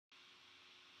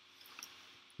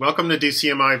Welcome to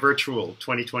DCMI Virtual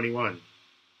 2021.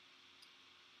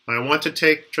 I want to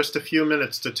take just a few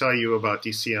minutes to tell you about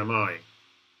DCMI,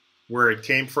 where it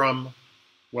came from,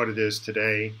 what it is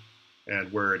today,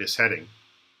 and where it is heading.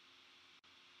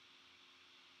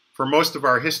 For most of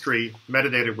our history,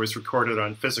 metadata was recorded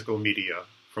on physical media,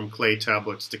 from clay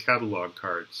tablets to catalog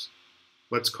cards.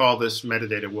 Let's call this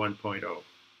metadata 1.0.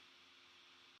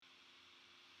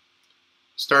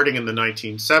 Starting in the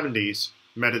 1970s,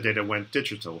 metadata went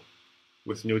digital,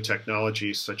 with new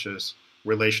technologies such as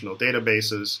relational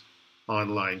databases,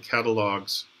 online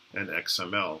catalogs, and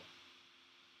XML.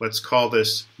 Let's call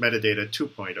this metadata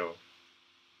 2.0.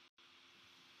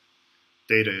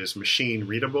 Data is machine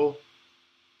readable.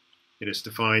 It is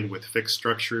defined with fixed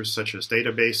structures such as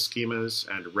database schemas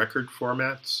and record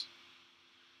formats,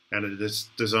 and it is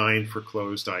designed for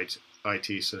closed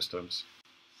IT systems.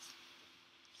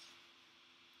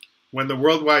 When the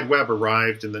World Wide Web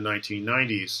arrived in the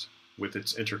 1990s with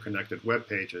its interconnected web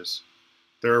pages,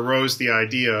 there arose the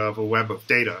idea of a web of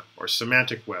data, or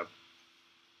semantic web.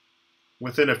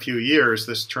 Within a few years,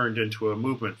 this turned into a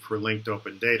movement for linked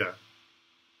open data.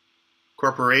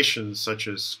 Corporations such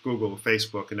as Google,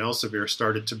 Facebook, and Elsevier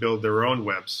started to build their own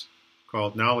webs,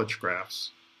 called knowledge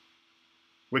graphs.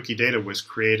 Wikidata was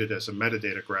created as a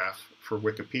metadata graph for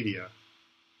Wikipedia.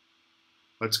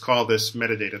 Let's call this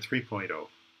metadata 3.0.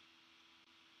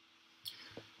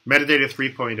 Metadata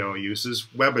 3.0 uses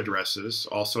web addresses,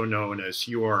 also known as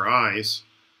URIs,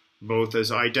 both as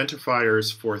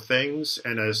identifiers for things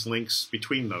and as links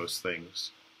between those things.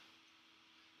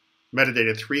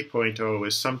 Metadata 3.0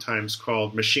 is sometimes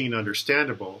called machine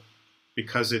understandable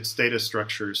because its data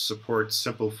structures support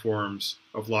simple forms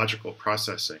of logical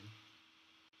processing.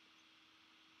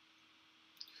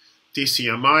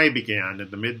 DCMI began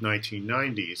in the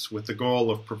mid-1990s with the goal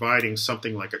of providing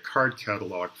something like a card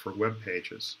catalog for web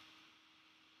pages.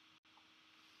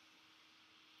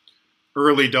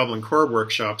 Early Dublin Core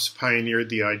workshops pioneered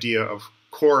the idea of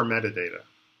core metadata,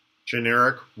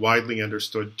 generic, widely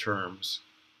understood terms,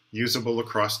 usable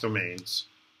across domains,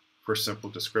 for simple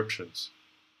descriptions.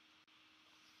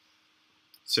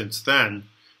 Since then,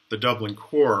 the Dublin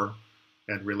Core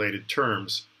and related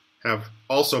terms have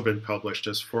also been published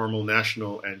as formal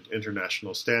national and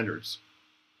international standards.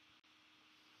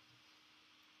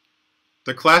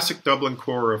 The classic Dublin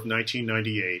Core of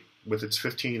 1998, with its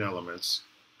 15 elements,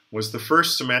 was the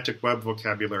first semantic web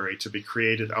vocabulary to be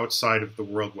created outside of the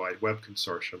World Wide Web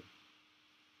Consortium.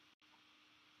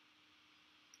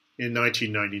 In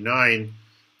 1999,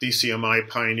 DCMI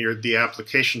pioneered the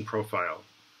application profile,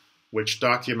 which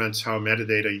documents how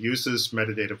metadata uses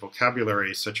metadata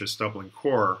vocabulary such as Dublin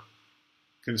Core,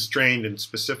 constrained in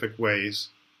specific ways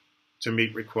to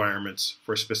meet requirements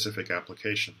for specific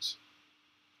applications.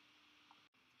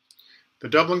 The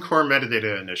Dublin Core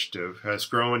Metadata Initiative has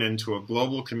grown into a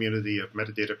global community of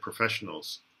metadata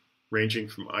professionals, ranging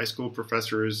from iSchool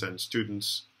professors and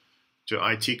students to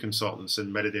IT consultants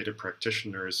and metadata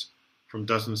practitioners from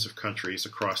dozens of countries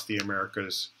across the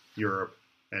Americas, Europe,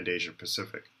 and Asia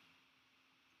Pacific.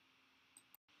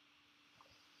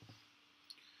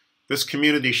 This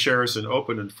community shares an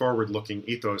open and forward-looking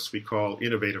ethos we call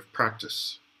innovative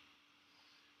practice.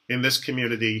 In this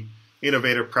community,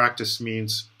 innovative practice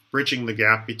means bridging the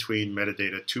gap between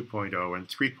metadata 2.0 and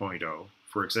 3.0,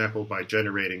 for example, by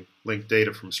generating linked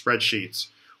data from spreadsheets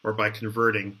or by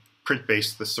converting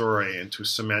print-based thesauri into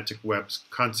semantic web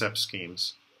concept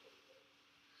schemes.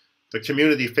 The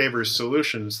community favors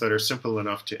solutions that are simple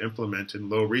enough to implement in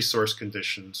low resource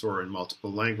conditions or in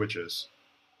multiple languages.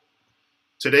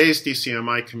 Today's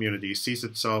DCMI community sees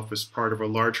itself as part of a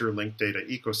larger linked data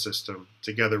ecosystem,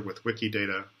 together with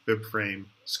Wikidata, BibFrame,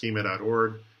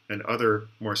 Schema.org, and other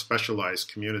more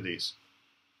specialized communities.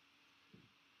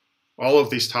 All of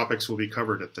these topics will be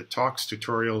covered at the talks,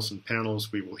 tutorials, and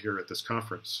panels we will hear at this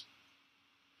conference.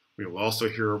 We will also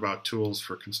hear about tools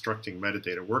for constructing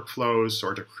metadata workflows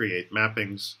or to create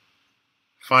mappings.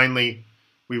 Finally,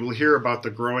 we will hear about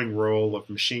the growing role of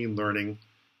machine learning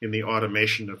in the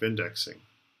automation of indexing.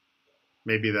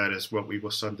 Maybe that is what we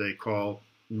will someday call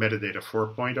metadata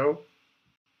 4.0.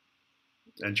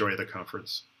 Enjoy the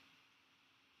conference.